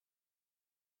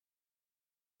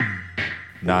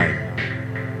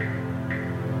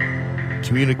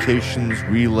Communications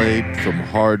relayed from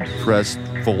hard-pressed,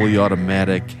 fully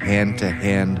automatic,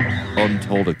 hand-to-hand,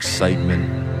 untold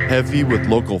excitement, heavy with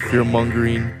local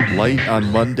fear-mongering, light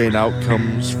on mundane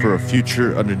outcomes for a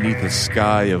future underneath a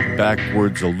sky of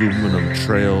backwards aluminum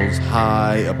trails,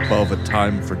 high above a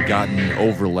time-forgotten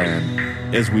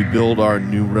overland, as we build our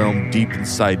new realm deep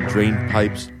inside drain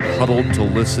pipes, huddled to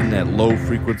listen at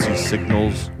low-frequency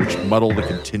signals which muddle the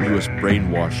continuous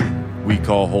brainwashing we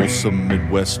call wholesome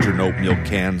Midwestern oatmeal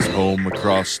cans home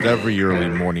across every early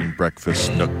morning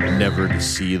breakfast nook, never to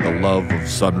see the love of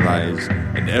sunrise,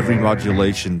 and every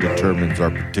modulation determines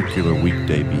our particular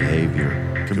weekday behavior.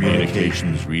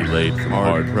 Communications relayed from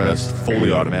hard-pressed,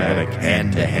 fully automatic,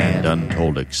 hand-to-hand,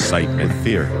 untold excitement,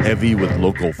 fear, heavy with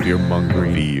local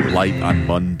fear-mongering, fear, light on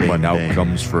mundane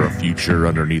outcomes for a future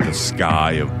underneath a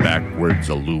sky of backwards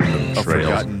aluminum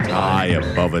trails, high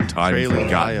above a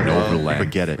time-forgotten overland,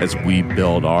 forget it, as we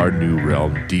build our new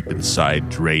realm deep inside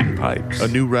drain pipes. A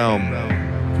new realm.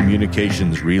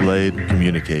 Communications relayed,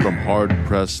 communicate from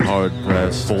hard-pressed,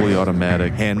 fully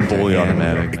automatic, fully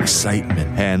automatic, excitement,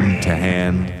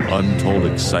 hand-to-hand, untold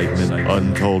excitement,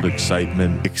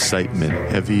 excitement,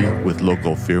 heavy with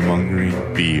local fear-mongering,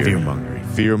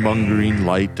 fear-mongering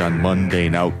light on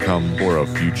mundane outcome for a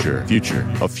future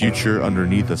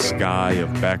underneath a sky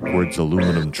of backwards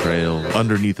aluminum trails,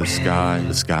 underneath the sky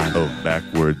of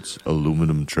backwards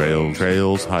aluminum trails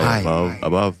high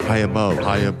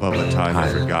above a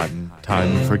time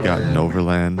forgotten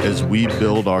overland, as we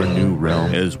build our new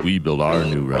realm,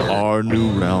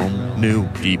 new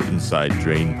deep inside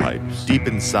drain pipes,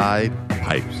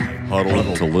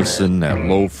 huddled to listen at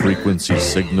low frequency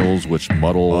signals which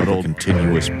muddle the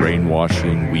continuous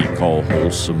brainwashing we call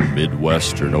wholesome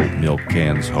Midwestern oatmeal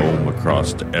cans home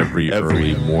across to every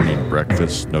early morning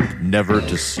breakfast nook, never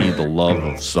to see the love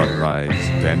of sunrise,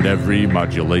 and every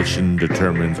modulation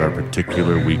determines our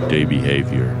particular weekday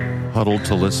behavior. Huddled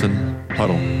to listen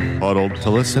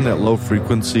at low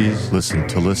frequencies,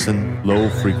 low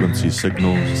frequency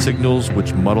signals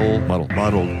which muddle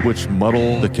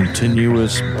the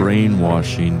continuous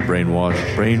brainwashing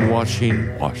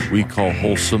we call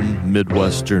wholesome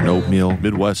Midwestern oatmeal,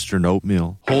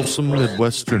 wholesome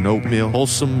Midwestern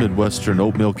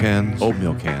oatmeal cans,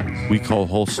 we call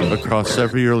wholesome across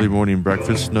every early morning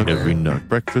breakfast nook,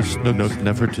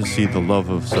 never to see the love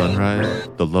of sunrise,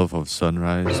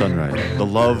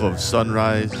 love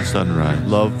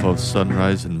of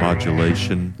sunrise and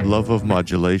modulation,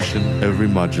 every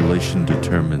modulation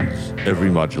determines,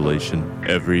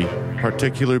 every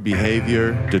particular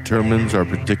behavior determines our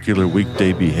particular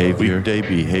weekday behavior.